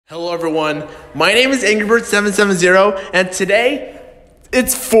Hello everyone, my name is Angrybirds770 and today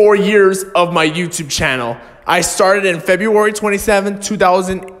it's 4 years of my YouTube channel. I started in February 27,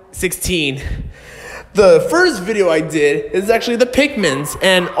 2016. The first video I did is actually the Pikmins,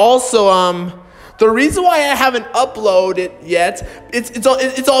 and also the reason why I haven't uploaded yet,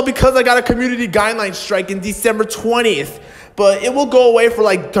 it's all because I got a community guideline strike in December 20th, but it will go away for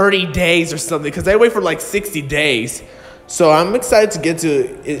like 30 days or something because I wait for like 60 days. So I'm excited to get to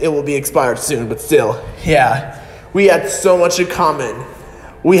it. It will be expired soon, but still, yeah. We had so much in common.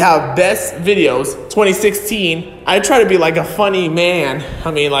 We have best videos, 2016. I try to be like a funny man.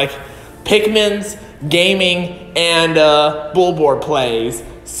 I mean, like Pikmins, gaming, and bullboard plays.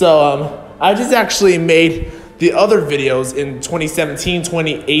 So I just actually made the other videos in 2017,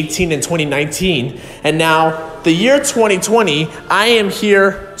 2018, and 2019. And now, the year 2020, I am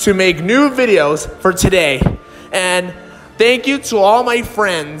here to make new videos for today. And thank you to all my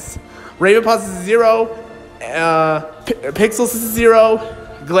friends, RavenPaws0,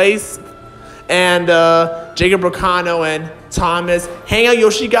 Pixel0, Glaze, and Jacob Rocano, and Thomas, Hangout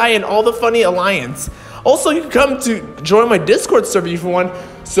Yoshi Guy, and all the Funny Alliance. Also, you can come to join my Discord server if you want.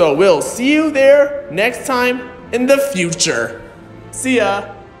 So we'll see you there next time in the future. See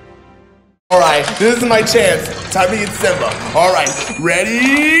ya. Alright, this is my chance. Time to get Simba. Alright,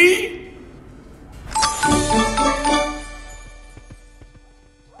 ready?